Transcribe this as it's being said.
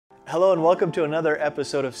Hello and welcome to another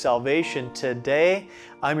episode of Salvation Today.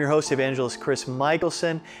 I'm your host, Evangelist Chris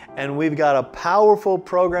Mikkelson, and we've got a powerful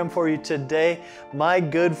program for you today. My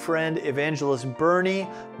good friend, Evangelist Bernie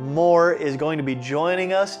Moore, is going to be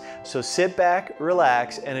joining us, so sit back,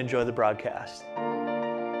 relax, and enjoy the broadcast.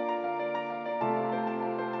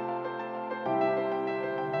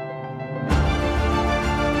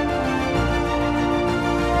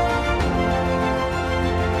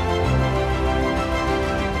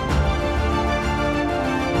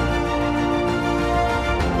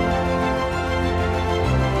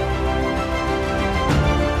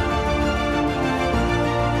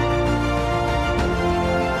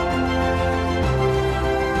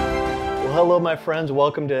 Hello, my friends.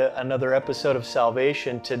 Welcome to another episode of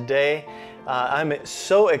Salvation Today. I'm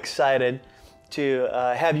so excited to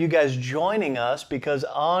have you guys joining us because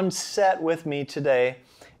on set with me today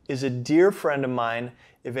is a dear friend of mine,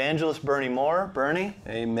 Evangelist Bernie Moore. Bernie.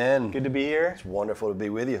 Amen. Good to be here. It's wonderful to be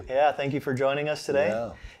with you. Yeah, thank you for joining us today.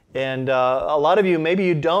 Yeah. And a lot of you, maybe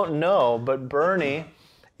you don't know, but Bernie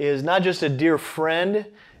is not just a dear friend,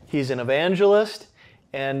 he's an evangelist.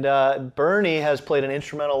 And Bernie has played an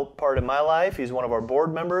instrumental part in my life. He's one of our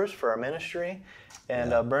board members for our ministry.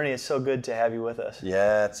 And Bernie, it's so good to have you with us.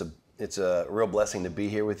 Yeah, it's a real blessing to be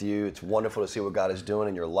here with you. It's wonderful to see what God is doing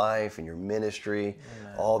in your life and your ministry,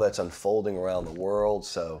 Amen. All that's unfolding around the world.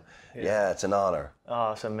 So yeah, it's an honor.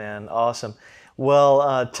 Awesome, man. Awesome.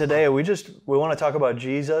 Well, today we want to talk about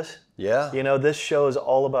Jesus. Yeah. You know, this show is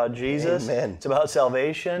all about Jesus. Amen. It's about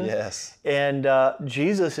salvation. Yes. And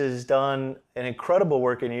Jesus has done an incredible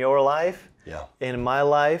work in your life, in my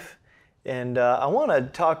life. And I want to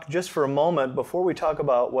talk just for a moment, before we talk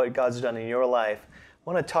about what God's done in your life,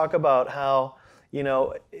 I want to talk about how, you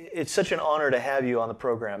know, it's such an honor to have you on the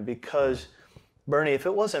program because, Bernie, if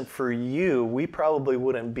it wasn't for you, we probably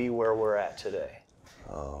wouldn't be where we're at today.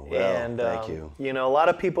 Oh, well, thank you. You know, a lot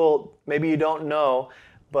of people, maybe you don't know,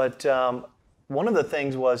 but one of the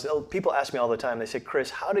things was, people ask me all the time, they say, Chris,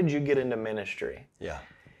 how did you get into ministry? Yeah.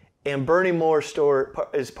 And Bernie Moore's story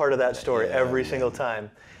is part of that story every single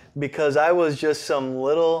time. Because I was just some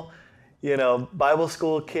little, you know, Bible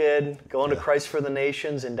school kid going to Christ for the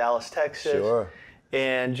Nations in Dallas, Texas. Sure.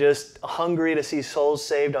 And just hungry to see souls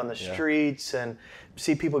saved on the streets and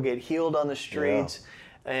see people get healed on the streets. Yeah.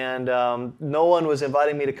 And no one was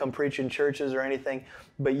inviting me to come preach in churches or anything.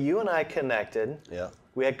 But you and I connected. Yeah.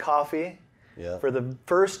 We had coffee. Yeah. For the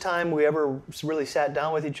first time we ever really sat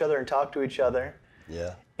down with each other and talked to each other.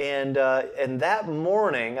 Yeah. And that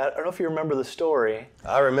morning, I don't know if you remember the story.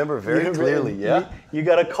 I remember very clearly, You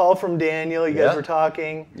got a call from Daniel. You guys were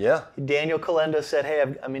talking. Yeah. Daniel Kalenda said, hey,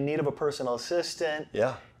 I'm in need of a personal assistant.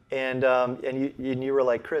 Yeah. And you were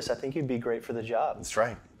like, Chris, I think you'd be great for the job. That's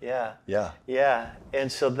right. Yeah. Yeah. Yeah.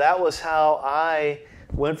 And so that was how I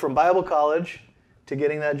went from Bible college to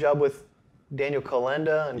getting that job with Daniel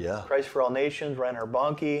Kalenda and Christ for All Nations, Reinhard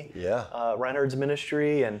Bonnke, Reinhard's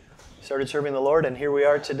ministry, and started serving the Lord. And here we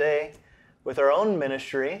are today with our own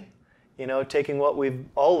ministry, you know, taking what we've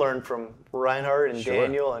all learned from Reinhard and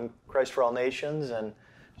Daniel and Christ for All Nations, and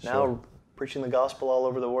now preaching the gospel all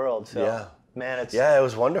over the world. So, man, it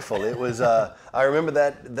was wonderful. It was. I remember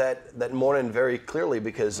that morning very clearly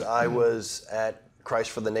because I was at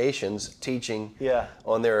Christ for the Nations teaching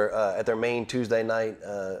on their at their main Tuesday night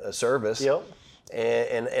service. Yep.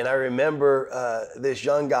 And I remember this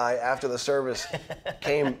young guy after the service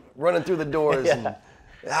came running through the doors and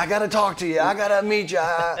I got to talk to you. I got to meet you.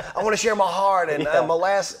 I want to share my heart. And I'm a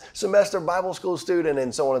last semester Bible school student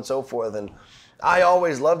and so on and so forth. And I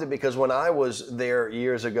always loved it because when I was there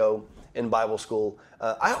years ago in Bible school,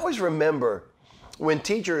 I always remember when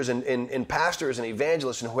teachers and pastors and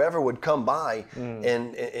evangelists and whoever would come by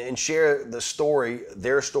and share the story,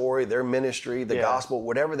 their ministry, the gospel,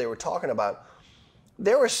 whatever they were talking about,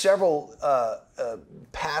 there were several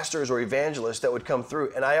pastors or evangelists that would come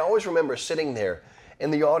through. And I always remember sitting there in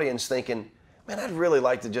the audience thinking, man, I'd really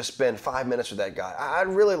like to just spend 5 minutes with that guy. I'd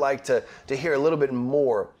really like to hear a little bit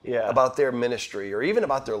more about their ministry or even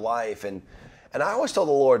about their life. And I always told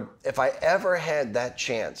the Lord, if I ever had that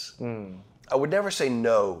chance, I would never say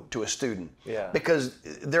no to a student because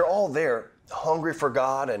they're all there hungry for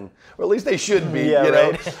God, or at least they should be, you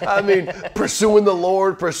know. I mean, pursuing the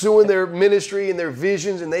Lord, pursuing their ministry and their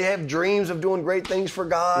visions, and they have dreams of doing great things for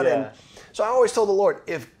God. And so I always told the Lord,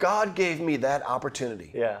 if God gave me that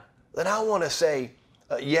opportunity, then I want to say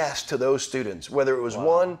yes to those students, whether it was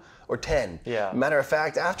 1 or 10. Matter of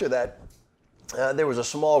fact, after that, there was a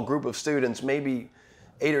small group of students, maybe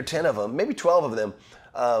 8 or 10 of them, maybe 12 of them,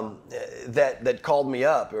 that called me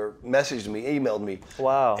up or messaged me, emailed me.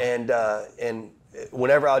 Wow. And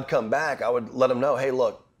whenever I'd come back, I would let them know, hey,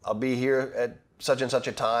 look, I'll be here at such and such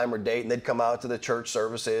a time or date, and they'd come out to the church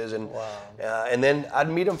services, and and then I'd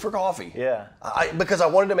meet them for coffee. Yeah. Because I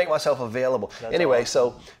wanted to make myself available. That's anyway,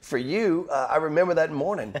 awesome. so for you, I remember that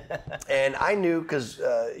morning, and I knew because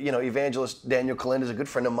Evangelist Daniel Colenda is a good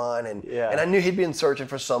friend of mine, and I knew he'd been searching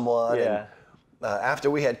for someone. Yeah. And after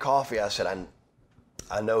we had coffee, I said,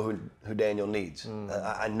 I know who Daniel needs.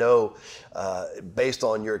 I know based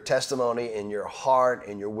on your testimony and your heart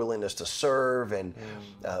and your willingness to serve and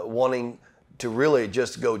wanting to really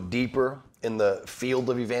just go deeper in the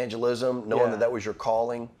field of evangelism, knowing that was your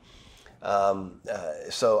calling.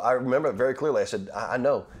 So I remember it very clearly. I said, I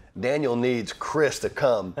know Daniel needs Chris to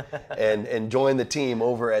come and join the team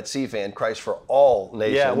over at CFAN, Christ for All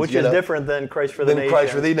Nations. Yeah, which is different than Christ for the Nations.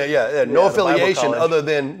 Christ for the Nations, no affiliation other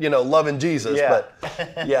than, loving Jesus. Yeah.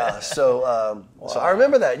 But so I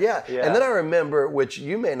remember that, And then I remember, which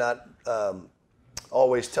you may not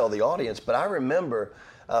always tell the audience, but I remember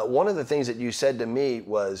one of the things that you said to me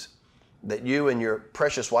was that you and your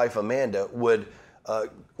precious wife, Amanda, would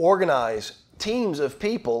organize teams of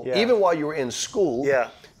people, even while you were in school,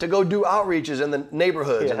 to go do outreaches in the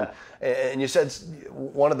neighborhoods. And you said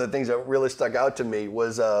one of the things that really stuck out to me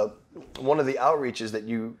was one of the outreaches that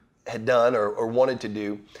you had done or wanted to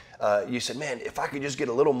do. You said, man, if I could just get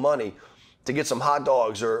a little money to get some hot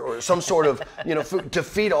dogs or some sort of food to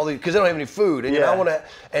feed all these, because they don't have any food, and I want to,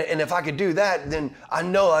 and if I could do that, then I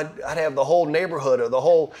know I'd have the whole neighborhood or the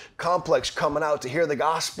whole complex coming out to hear the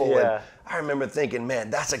gospel. And I remember thinking, man,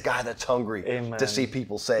 that's a guy that's hungry to see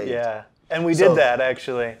people saved. Yeah. And we did that,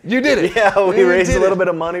 actually. You did it. Yeah, we raised a little bit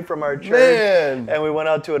of money from our church. Man. And we went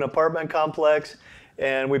out to an apartment complex,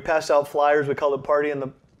 and we passed out flyers. We called it Party in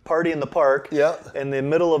the Park. Yeah. In the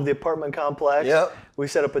middle of the apartment complex. Yeah. We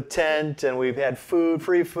set up a tent, and we've had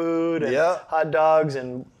free food, and hot dogs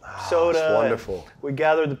and soda. That's wonderful. We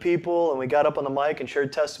gathered the people, and we got up on the mic and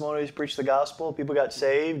shared testimonies, preached the gospel. People got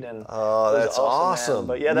saved, and that's awesome.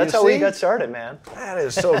 But that's how we got started, man. That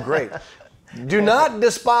is so great. Do not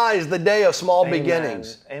despise the day of small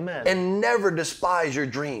beginnings. Amen. And never despise your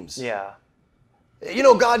dreams. Yeah.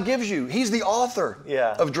 God gives you. He's the author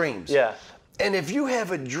of dreams. Yeah. And if you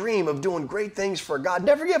have a dream of doing great things for God,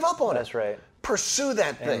 never give up on it. That's right. Pursue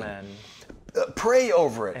that thing. Amen. Pray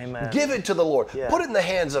over it. Amen. Give it to the Lord. Yeah. Put it in the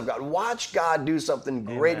hands of God. Watch God do something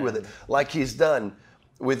great with it, like He's done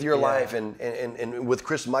with your life and with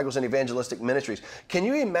Chris Mikkelson Evangelistic Ministries. Can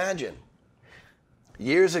you imagine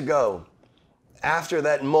years ago, after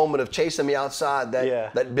that moment of chasing me outside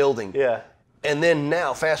that building, and then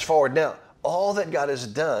now, fast forward now, all that God has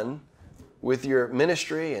done with your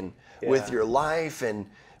ministry and with your life and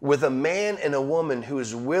with a man and a woman who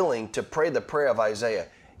is willing to pray the prayer of Isaiah,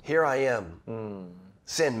 here I am,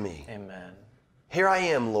 send me. Amen. Here I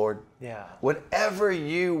am, Lord. Yeah. Whatever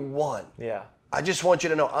you want. Yeah. I just want you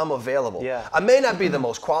to know I'm available. Yeah. I may not be the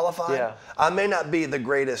most qualified. Yeah. I may not be the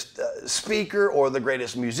greatest speaker or the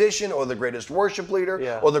greatest musician or the greatest worship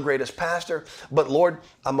leader or the greatest pastor, but Lord,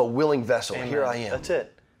 I'm a willing vessel. Amen. Here I am. That's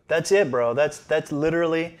it. That's it, bro. That's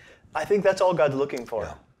literally, I think that's all God's looking for.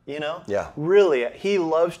 Yeah. Yeah. Really, He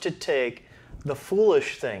loves to take the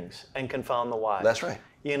foolish things and confound the wise. That's right.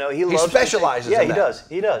 He specializes in that.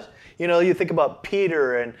 He does. You think about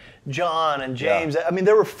Peter and John and James. I mean,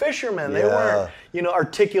 they were fishermen. They weren't,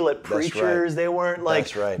 articulate preachers. Right. They weren't like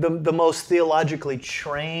the most theologically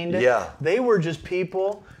trained. Yeah. They were just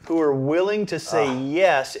people who were willing to say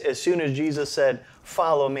yes as soon as Jesus said,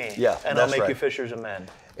 "Follow me, and I'll make you fishers of men."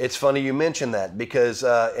 It's funny you mention that because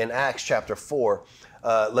in Acts chapter 4,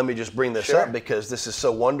 let me just bring this up because this is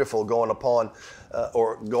so wonderful going upon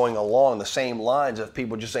or going along the same lines of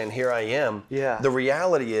people just saying, here I am. Yeah. The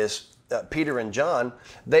reality is Peter and John,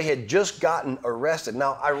 they had just gotten arrested.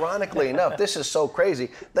 Now, ironically enough, this is so crazy.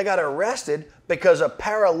 They got arrested because a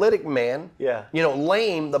paralytic man,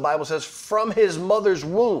 lame, the Bible says, from his mother's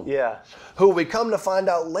womb, who we come to find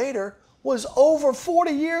out later was over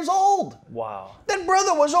 40 years old. Wow. That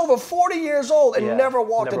brother was over 40 years old and never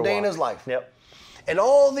walked a day in his life. Yep. And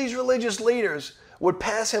all these religious leaders would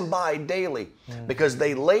pass him by daily because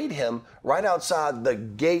they laid him right outside the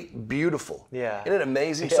gate beautiful. Yeah. Isn't it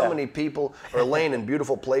amazing? So many people are laying in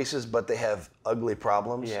beautiful places, but they have ugly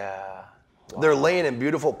problems. Yeah. Wow. They're laying in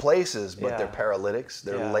beautiful places, but they're paralytics.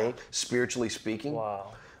 They're lame, spiritually speaking.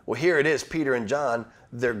 Wow. Well, here it is, Peter and John,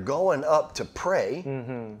 they're going up to pray,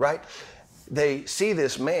 right? They see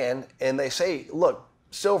this man and they say, look,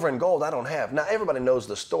 silver and gold I don't have. Now, everybody knows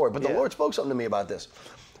the story, but the Lord spoke something to me about this.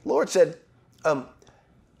 The Lord said,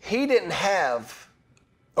 he didn't have,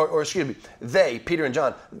 or excuse me, they, Peter and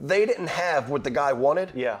John, they didn't have what the guy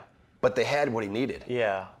wanted, but they had what he needed.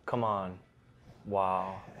 Yeah, come on.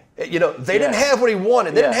 Wow. You know, they didn't have what he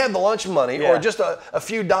wanted. They didn't have the lunch money or just a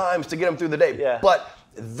few dimes to get him through the day. Yeah. But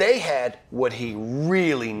they had what he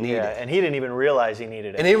really needed. Yeah, and he didn't even realize he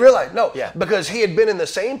needed it. And he realized, because he had been in the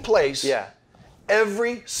same place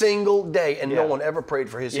every single day, and no one ever prayed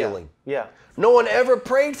for his healing. Yeah. No one ever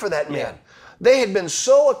prayed for that man. Yeah. They had been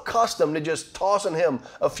so accustomed to just tossing him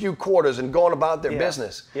a few quarters and going about their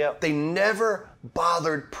business. Yeah. They never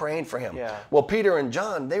bothered praying for him. Yeah. Well, Peter and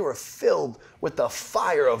John, they were filled with the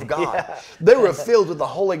fire of God. Yeah. They were filled with the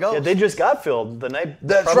Holy Ghost. Yeah, they just got filled the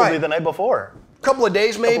night before. Couple of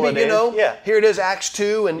days maybe, you know. Yeah. Here it is, Acts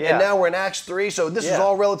 2, and now we're in Acts 3, so this is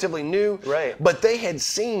all relatively new. Right. But they had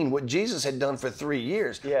seen what Jesus had done for 3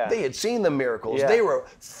 years. Yeah. They had seen the miracles. Yeah. They were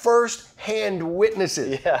first-hand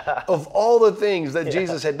witnesses of all the things that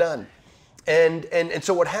Jesus had done. And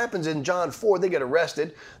so what happens in John 4, they get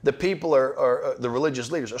arrested. The people are the religious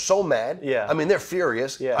leaders are so mad. Yeah. I mean, they're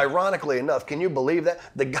furious. Yeah. Ironically enough, can you believe that?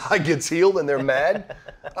 The guy gets healed and they're mad?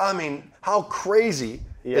 I mean, how crazy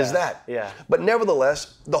is that? Yeah. But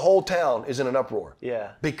nevertheless, the whole town is in an uproar.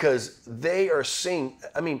 Yeah. Because they are seeing,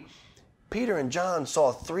 I mean, Peter and John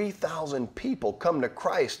saw 3,000 people come to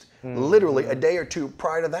Christ literally a day or two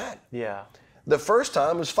prior to that. Yeah. The first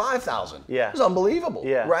time was 5,000. Yeah. It was unbelievable.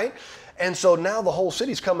 Yeah. Right? And so now the whole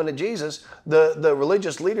city's coming to Jesus. The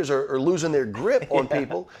religious leaders are losing their grip on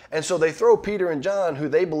people. And so they throw Peter and John, who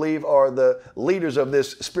they believe are the leaders of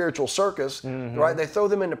this spiritual circus, right? They throw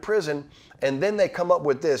them into prison. And then they come up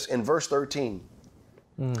with this in verse 13,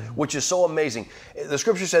 which is so amazing. The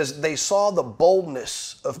scripture says they saw the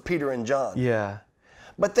boldness of Peter and John. Yeah.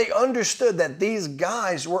 But they understood that these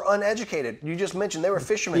guys were uneducated. You just mentioned they were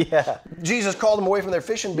fishermen. Yeah. Jesus called them away from their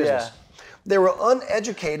fishing business. Yeah. They were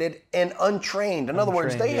uneducated and untrained. In other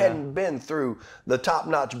words, they hadn't been through the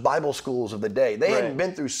top-notch Bible schools of the day. They hadn't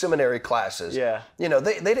been through seminary classes. Yeah. You know,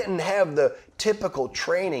 they didn't have the typical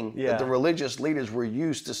training that the religious leaders were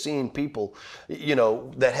used to seeing people, you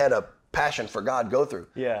know, that had a passion for God go through.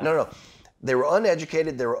 Yeah. No. They were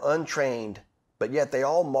uneducated, they were untrained, but yet they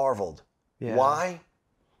all marveled. Yeah. Why?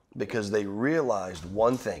 Because they realized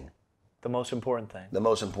one thing. The most important thing. The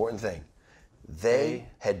most important thing. They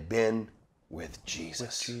had been with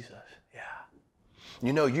Jesus. With Jesus, yeah.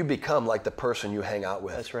 You know, you become like the person you hang out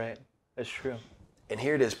with. That's right. That's true. And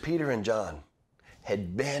here it is, Peter and John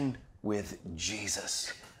had been with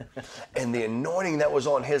Jesus. And the anointing that was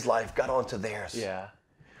on his life got onto theirs. Yeah.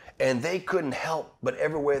 And they couldn't help but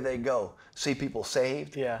everywhere they go, see people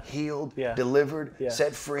saved, healed, delivered,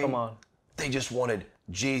 set free. Come on. They just wanted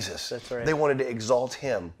Jesus. That's right. They wanted to exalt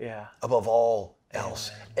him above all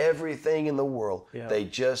else. Amen. Everything in the world, they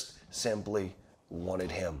just simply wanted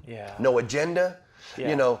him. Yeah. No agenda,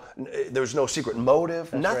 you know, there's no secret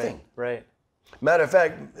motive, that's nothing. Right. Matter of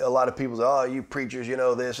fact, a lot of people say, oh, you preachers, you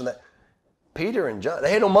know, this and that. Peter and John,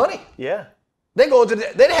 they had no money. Yeah. They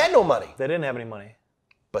had no money. They didn't have any money.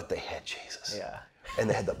 But they had Jesus. Yeah. And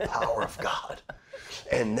they had the power of God.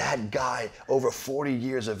 And that guy, over 40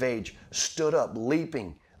 years of age, stood up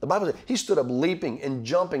leaping. The Bible says he stood up leaping and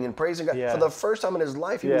jumping and praising God. For the first time in his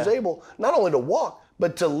life, he was able not only to walk,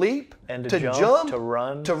 but to leap, and to jump, to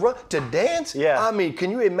run, to dance. Yeah. I mean, can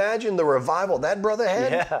you imagine the revival that brother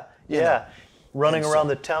had? Yeah. Yeah. Running around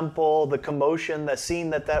the temple, the commotion, the scene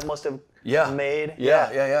that must have made.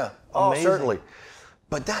 Yeah. Oh, certainly.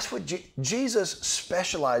 But that's what Jesus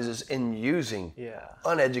specializes in using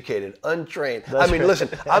uneducated, untrained. Listen,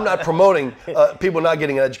 I'm not promoting people not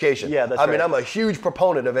getting an education. Yeah, that's right. I mean, I'm a huge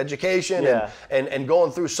proponent of education and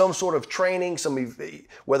going through some sort of training,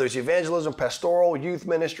 whether it's evangelism, pastoral, youth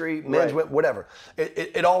ministry, men's, whatever.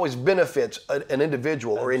 It always benefits an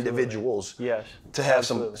individual or individuals to have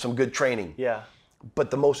some good training. Yeah.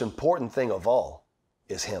 But the most important thing of all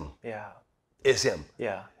is him. Yeah. Is him.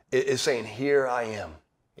 Yeah. Is saying, here I am.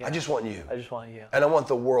 Yeah. I just want you. I just want you. And I want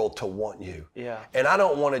the world to want you. Yeah. And I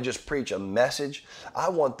don't want to just preach a message. I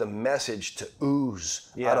want the message to ooze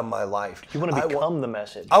out of my life. You want to become the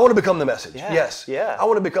message. I want to become the message. Yeah. Yes. Yeah. I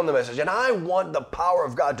want to become the message. And I want the power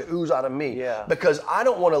of God to ooze out of me. Yeah. Because I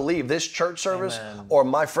don't want to leave this church service or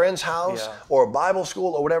my friend's house or Bible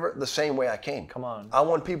school or whatever the same way I came. Come on. I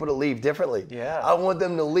want people to leave differently. Yeah. I want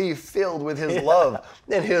them to leave filled with his love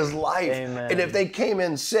and his life. Amen. And if they came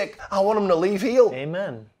in sick, I want them to leave healed.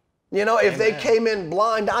 Amen. You know, if they came in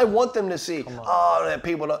blind, I want them to see,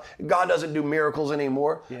 God doesn't do miracles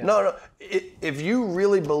anymore. Yeah. No. If you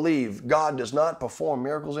really believe God does not perform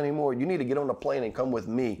miracles anymore, you need to get on a plane and come with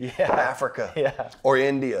me to Africa or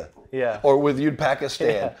India or with you to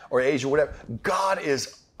Pakistan or Asia, whatever. God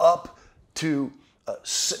is up to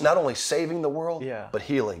not only saving the world, but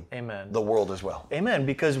healing the world as well. Amen.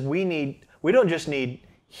 Because we don't just need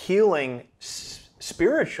healing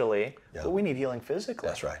spiritually, but we need healing physically.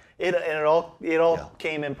 That's right. It all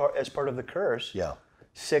came in as part of the curse. Yeah.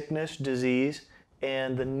 Sickness, disease,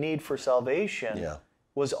 and the need for salvation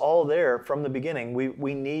was all there from the beginning.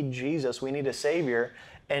 We need Jesus. We need a Savior,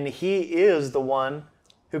 and He is the one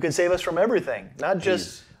who can save us from everything. Not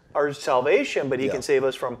just our salvation, but He can save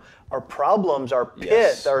us from our problems, our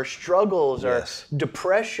pit, our struggles, our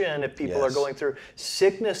depression if people are going through,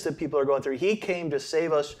 sickness that people are going through. He came to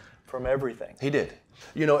save us from everything. He did.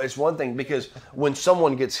 You know, it's one thing because when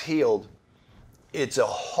someone gets healed, it's a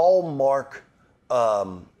hallmark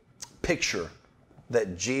picture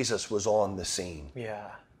that Jesus was on the scene.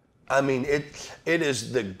 Yeah. I mean, it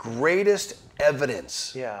is the greatest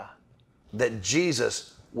evidence that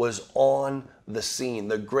Jesus was on the scene,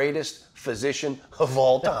 the greatest physician of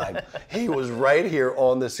all time. He was right here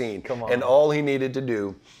on the scene. Come on. And all He needed to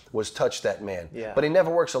do was touch that man. Yeah. But He never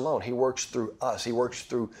works alone. He works through us. He works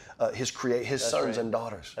through His sons and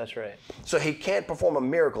daughters. That's right. So He can't perform a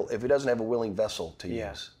miracle if He doesn't have a willing vessel to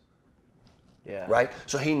use. Yeah. Right?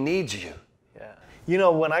 So He needs you. Yeah. You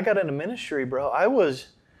know, when I got into ministry, bro, I was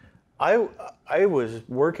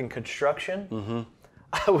working construction. Mm-hmm.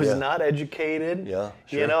 I was not educated. Yeah,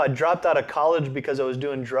 sure. You know, I dropped out of college because I was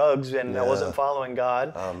doing drugs and I wasn't following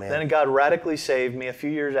God. Oh, man. Then God radically saved me a few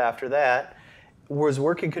years after that. Was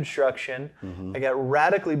working construction. Mm-hmm. I got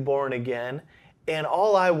radically born again. And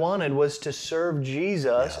all I wanted was to serve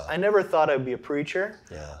Jesus. I never thought I'd be a preacher.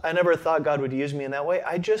 I never thought God would use me in that way.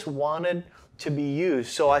 I just wanted to be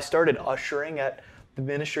used. So I started ushering at the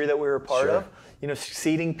ministry that we were a part of. You know,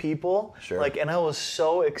 seating people. And I was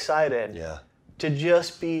so excited. To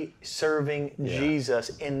just be serving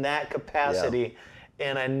Jesus in that capacity.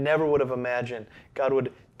 And I never would have imagined God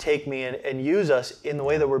would take me and use us in the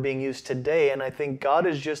way that we're being used today. And I think God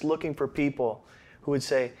is just looking for people who would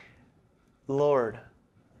say, Lord,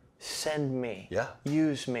 send me,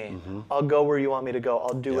 use me. Mm-hmm. I'll go where you want me to go.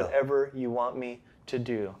 I'll do whatever you want me to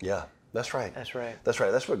do. Yeah, that's right. That's right. That's right.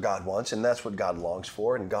 That's what God wants, and that's what God longs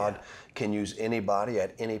for. And God can use anybody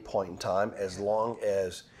at any point in time as long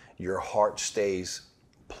as your heart stays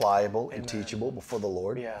pliable and teachable before the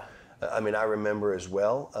Lord. Yeah. I mean, I remember as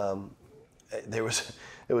well, there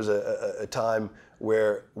was a time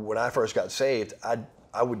where when I first got saved,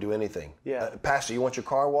 I would do anything. Pastor, you want your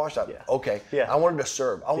car washed? Okay. I wanted to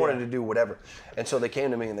serve. I wanted to do whatever. And so they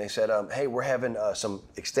came to me and they said, hey, we're having some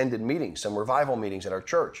extended meetings, some revival meetings at our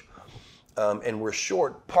church. And we're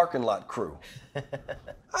short parking lot crew.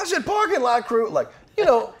 I said, parking lot crew? Like,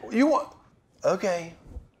 you want, okay.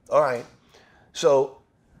 All right. So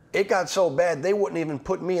it got so bad, they wouldn't even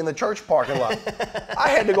put me in the church parking lot. I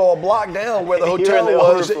had to go a block down where the hotel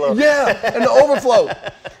was. Overflow. Yeah, and the overflow.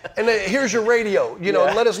 And here's your radio,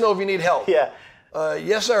 and let us know if you need help.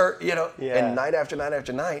 Yes, sir. And night after night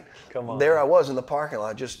after night, there I was in the parking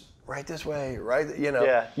lot, just right this way, right.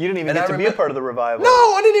 Yeah, you didn't even get to be a part of the revival. No,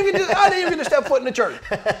 I didn't even get to step foot in the church.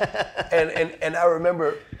 And I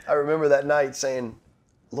remember that night saying,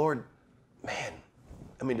 Lord, man,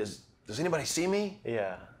 I mean, does anybody see me?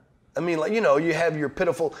 Yeah. I mean, like, you have your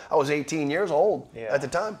pitiful, I was 18 years old at the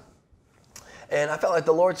time. And I felt like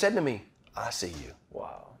the Lord said to me, I see you.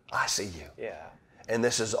 Wow. I see you. Yeah. And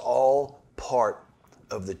this is all part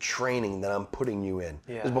of the training that I'm putting you in.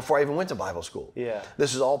 This is before I even went to Bible school. Yeah.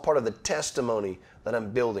 This is all part of the testimony that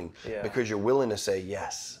I'm building because you're willing to say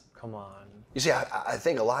yes. Come on. You see, I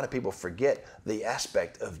think a lot of people forget the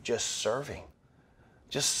aspect of just serving.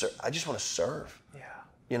 I just want to serve.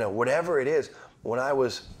 Yeah. Whatever it is. When I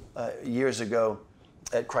was years ago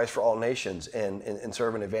at Christ for All Nations and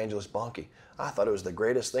serving Evangelist Bernie, I thought it was the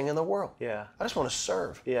greatest thing in the world. Yeah. I just want to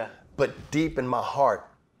serve. Yeah. But deep in my heart,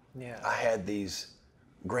 I had these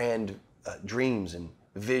grand dreams and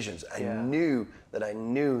visions. I knew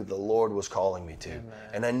the Lord was calling me to. Amen.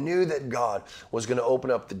 And I knew that God was going to open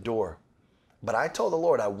up the door. But I told the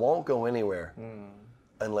Lord I won't go anywhere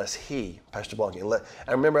unless He, Pastor Bernie,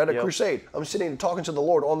 I remember at a crusade, I'm sitting and talking to the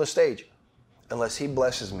Lord on the stage, unless He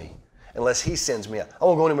blesses me, unless He sends me out. I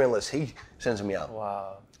won't go anywhere unless He sends me out.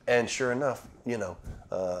 Wow. And sure enough,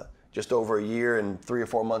 just over a year and 3 or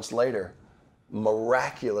 4 months later,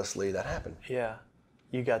 miraculously that happened. Yeah.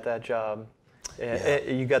 You got that job.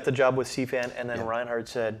 You got the job with CFAN, and then Reinhard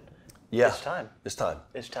said, it's time. It's time.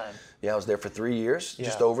 It's time. Yeah, I was there for 3 years,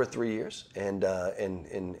 just over 3 years. And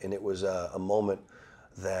it was a moment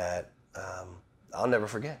that I'll never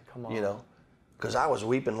forget. Come on. Because I was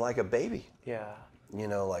weeping like a baby. Yeah.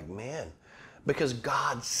 Like, man. Because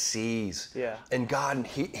God sees. Yeah. And God,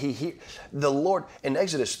 the Lord, in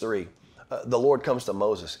Exodus 3, the Lord comes to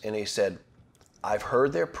Moses and He said, I've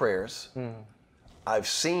heard their prayers, I've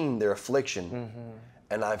seen their affliction,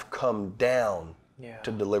 and I've come down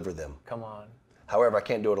to deliver them. Come on. However, I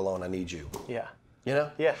can't do it alone. I need you. Yeah. You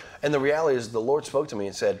know? Yeah. And the reality is the Lord spoke to me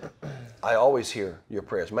and said, I always hear your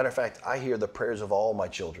prayers. Matter of fact, I hear the prayers of all my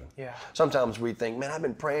children. Yeah. Sometimes we think, man, I've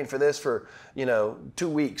been praying for this for, 2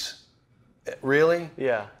 weeks. Really?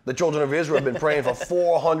 Yeah. The children of Israel have been praying for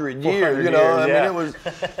 400 years, I mean, it was.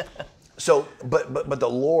 So, but the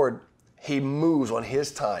Lord, He moves on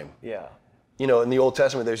His time. Yeah. In the Old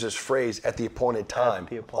Testament, there's this phrase, at the appointed time.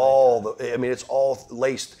 It's all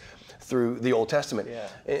laced through the Old Testament. Yeah.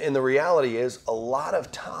 And the reality is, a lot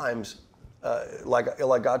of times, like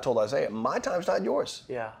God told Isaiah, my time's not yours.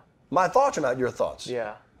 Yeah. My thoughts are not your thoughts.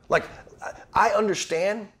 Yeah. Like, I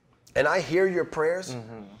understand and I hear your prayers,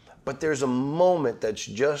 but there's a moment that's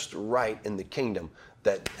just right in the kingdom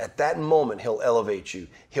that at that moment He'll elevate you.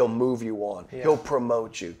 He'll move you on. Yeah. He'll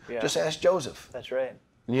promote you. Yeah. Just ask Joseph. That's right.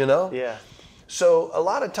 Yeah. So a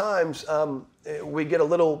lot of times we get a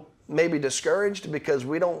little maybe discouraged because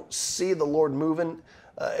we don't see the Lord moving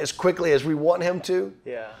as quickly as we want Him to.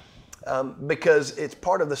 Yeah. Because it's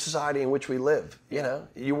part of the society in which we live.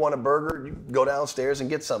 You want a burger, you go downstairs and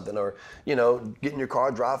get something, or get in your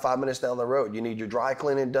car, drive 5 minutes down the road. You need your dry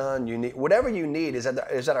cleaning done. You need whatever you need is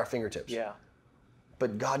at our fingertips. Yeah.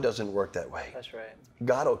 But God doesn't work that way. That's right.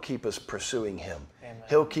 God will keep us pursuing Him. Amen.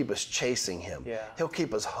 He'll keep us chasing Him. Yeah. He'll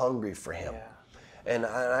keep us hungry for Him. Yeah. And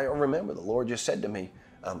I remember the Lord just said to me,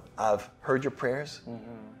 I've heard your prayers.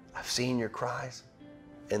 I've seen your cries.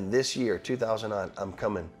 And this year, 2009, I'm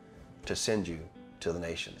coming to send you to the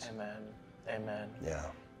nations. Amen. Amen.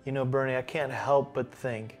 Yeah. Bernie, I can't help but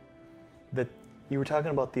think that you were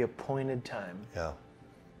talking about the appointed time. Yeah.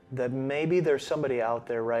 That maybe there's somebody out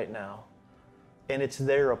there right now and it's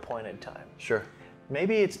their appointed time. Sure.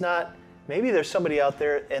 Maybe it's not, maybe there's somebody out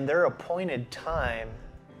there and their appointed time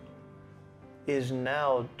is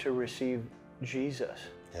now to receive Jesus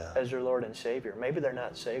as their Lord and Savior. Maybe they're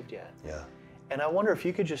not saved yet. Yeah. And I wonder if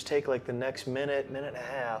you could just take like the next minute and a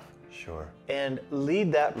half Sure. and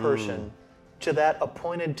lead that person to that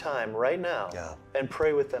appointed time right now and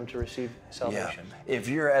pray with them to receive salvation. Yeah. If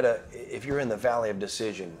you're in the valley of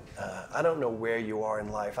decision, I don't know where you are in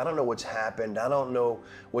life. I don't know what's happened. I don't know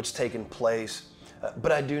what's taken place.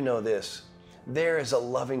 But I do know this. There is a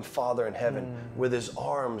loving Father in heaven with His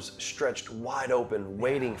arms stretched wide open,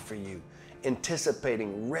 waiting for you,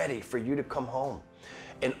 anticipating, ready for you to come home.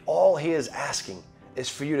 And all He is asking is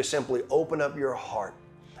for you to simply open up your heart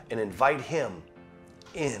and invite Him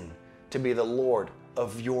in to be the Lord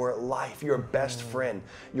of your life, your best friend,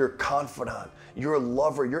 your confidant, your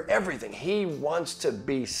lover, your everything. He wants to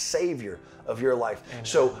be Savior of your life. Amen.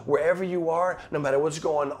 So wherever you are, no matter what's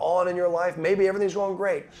going on in your life, maybe everything's going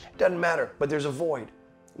great. It doesn't matter, but there's a void.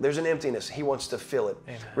 There's an emptiness. He wants to fill it.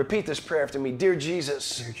 Amen. Repeat this prayer after me. Dear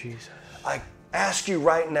Jesus, I ask you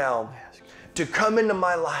right now to come into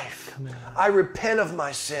my life. I repent of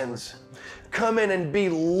my sins. Come in and be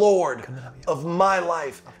Lord of my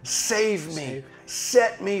life. Save me.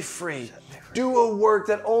 Set me free. Do a work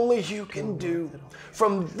that only you can do.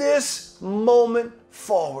 From this moment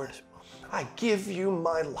forward, I give you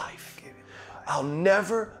my life. I'll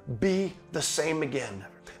never be the same again.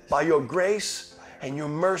 By your grace and your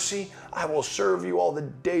mercy, I will serve you all the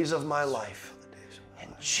days of my life. In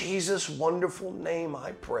Jesus' wonderful name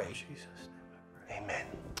I pray. Amen.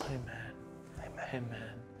 Amen. Amen.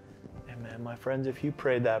 Amen. Amen. My friends, if you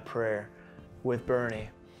prayed that prayer with Bernie,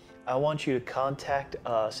 I want you to contact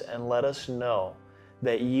us and let us know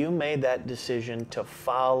that you made that decision to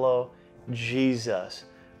follow Jesus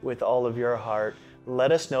with all of your heart.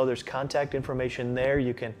 Let us know. There's contact information there.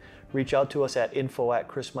 You can reach out to us at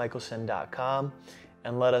info@chrismikkelson.com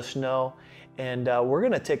and let us know. And we're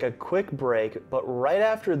going to take a quick break, but right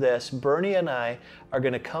after this, Bernie and I are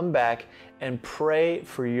going to come back and pray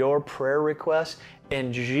for your prayer requests,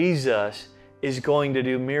 and Jesus is going to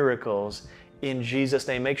do miracles in Jesus'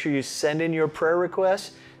 name. Make sure you send in your prayer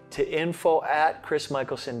requests to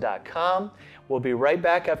info@chrismikkelson.com. We'll be right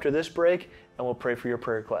back after this break, and we'll pray for your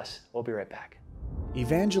prayer requests. We'll be right back.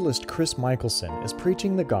 Evangelist Chris Mikkelson is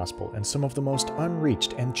preaching the gospel in some of the most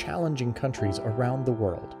unreached and challenging countries around the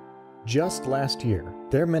world. Just last year,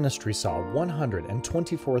 their ministry saw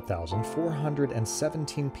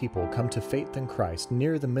 124,417 people come to faith in Christ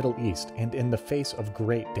near the Middle East and in the face of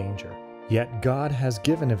great danger. Yet God has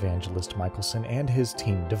given Evangelist Mikkelson and his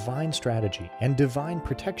team divine strategy and divine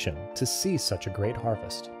protection to see such a great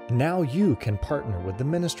harvest. Now you can partner with the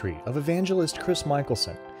ministry of Evangelist Chris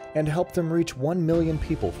Mikkelson and help them reach 1 million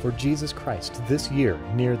people for Jesus Christ this year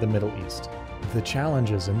near the Middle East. The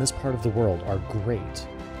challenges in this part of the world are great,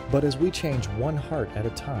 but as we change one heart at a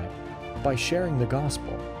time, by sharing the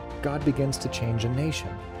gospel, God begins to change a nation.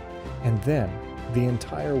 And then, the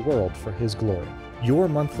entire world for His glory. Your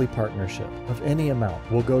monthly partnership of any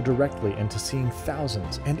amount will go directly into seeing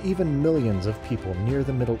thousands and even millions of people near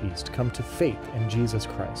the Middle East come to faith in Jesus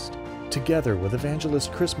Christ. Together with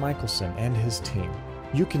Evangelist Chris Mikkelson and his team,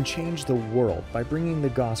 you can change the world by bringing the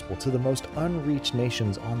gospel to the most unreached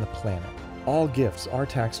nations on the planet. All gifts are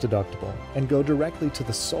tax deductible and go directly to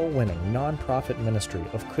the soul-winning nonprofit ministry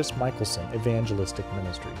of Chris Mikkelson Evangelistic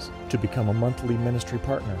Ministries. To become a monthly ministry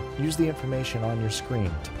partner, use the information on your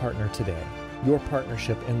screen to partner today. Your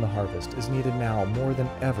partnership in the harvest is needed now more than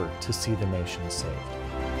ever to see the nation saved.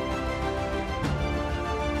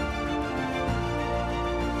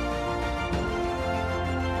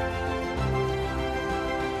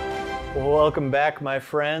 Well, welcome back, my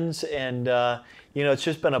friends. And, it's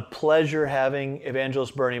just been a pleasure having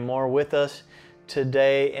Evangelist Bernie Moore with us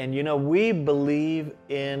today. And, we believe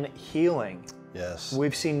in healing. Yes.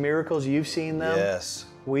 We've seen miracles. You've seen them. Yes.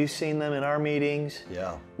 We've seen them in our meetings.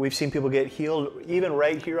 Yeah. We've seen people get healed even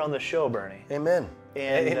right here on the show, Bernie. Amen.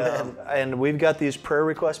 And, Amen. And we've got these prayer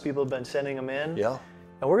requests. People have been sending them in. Yeah.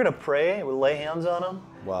 And we're going to pray. We'll lay hands on them.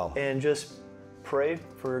 Wow. And just pray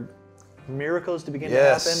for miracles to begin to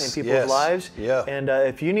happen in people's lives. Yeah. And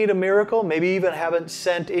if you need a miracle, maybe you even haven't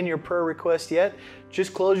sent in your prayer request yet,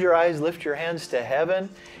 just close your eyes, lift your hands to heaven,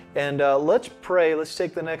 and let's pray. Let's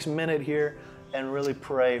take the next minute here and really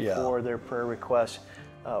pray for their prayer requests.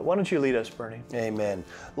 Why don't you lead us, Bernie? Amen.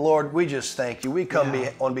 Lord, we just thank you. We come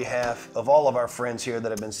on behalf of all of our friends here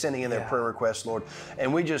that have been sending in their prayer requests, Lord,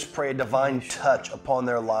 and we just pray a divine touch upon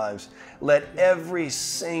their lives. Let every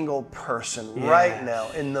single person right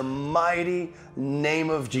now, in the mighty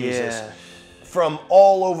name of Jesus, from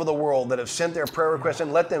all over the world that have sent their prayer requests,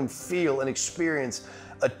 and let them feel and experience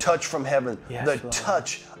a touch from heaven, the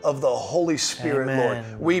touch of the Holy Spirit, Lord.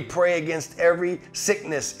 We pray against every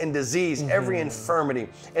sickness and disease, every infirmity,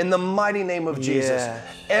 in the mighty name of Jesus.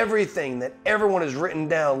 Everything that everyone has written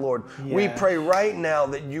down, Lord, we pray right now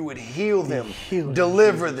that you would heal them,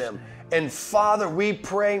 deliver them. And Father, we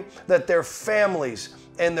pray that their families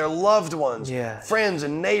and their loved ones, friends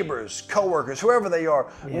and neighbors, co-workers, whoever they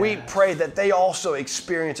are, we pray that they also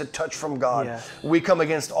experience a touch from God. We come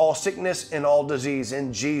against all sickness and all disease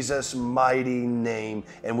in Jesus' mighty name,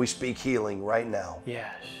 and we speak healing right now.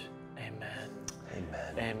 Yes. Amen.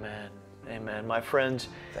 Amen. Amen. Amen. My friends,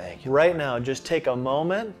 thank you, right Lord. now, just take a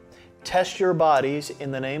moment. Test your bodies in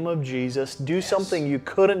the name of Jesus. Do something you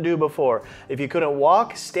couldn't do before. If you couldn't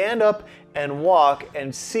walk, stand up and walk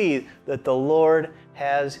and see that the Lord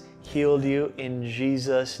has healed you in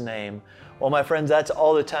Jesus' name. Well, my friends, that's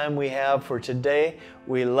all the time we have for today.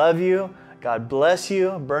 We love you. God bless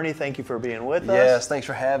you. Bernie, thank you for being with us. Yes, thanks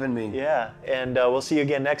for having me. Yeah, and we'll see you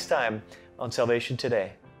again next time on Salvation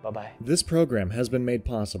Today. Bye-bye. This program has been made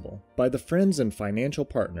possible by the friends and financial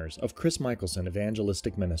partners of Chris Mikkelson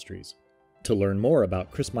Evangelistic Ministries. To learn more about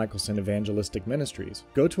Chris Mikkelson Evangelistic Ministries,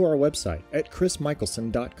 go to our website at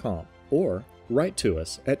chrismikkelson.com or write to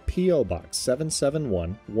us at P.O. Box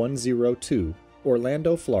 771102,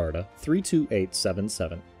 Orlando, Florida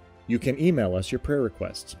 32877. You can email us your prayer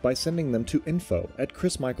requests by sending them to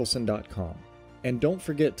info@chrismikkelson.com. And don't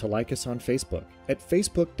forget to like us on Facebook at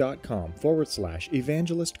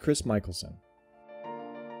facebook.com/Evangelist Chris Mikkelson.